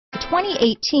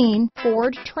2018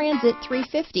 Ford Transit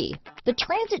 350. The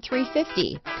Transit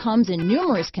 350 comes in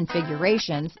numerous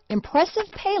configurations, impressive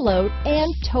payload,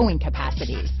 and towing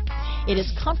capacities. It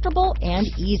is comfortable and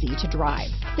easy to drive.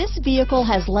 This vehicle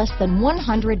has less than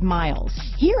 100 miles.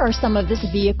 Here are some of this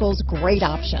vehicle's great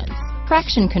options: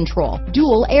 traction control,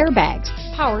 dual airbags,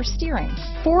 power steering,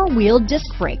 four-wheel disc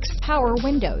brakes, power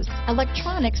windows,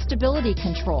 electronic stability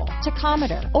control,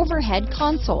 tachometer, overhead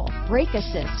console, brake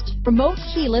assist, remote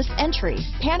keyless entry,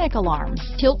 panic alarm,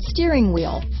 tilt steering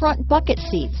wheel, front bucket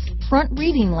seats, front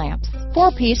reading lamps,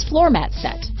 four-piece floor mat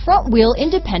set, front wheel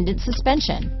independent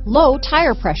suspension, low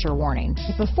tire pressure warning.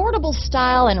 If affordable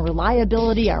style and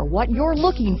reliability are what you're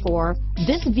looking for,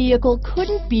 this vehicle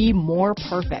couldn't be more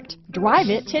perfect. Drive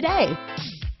it today.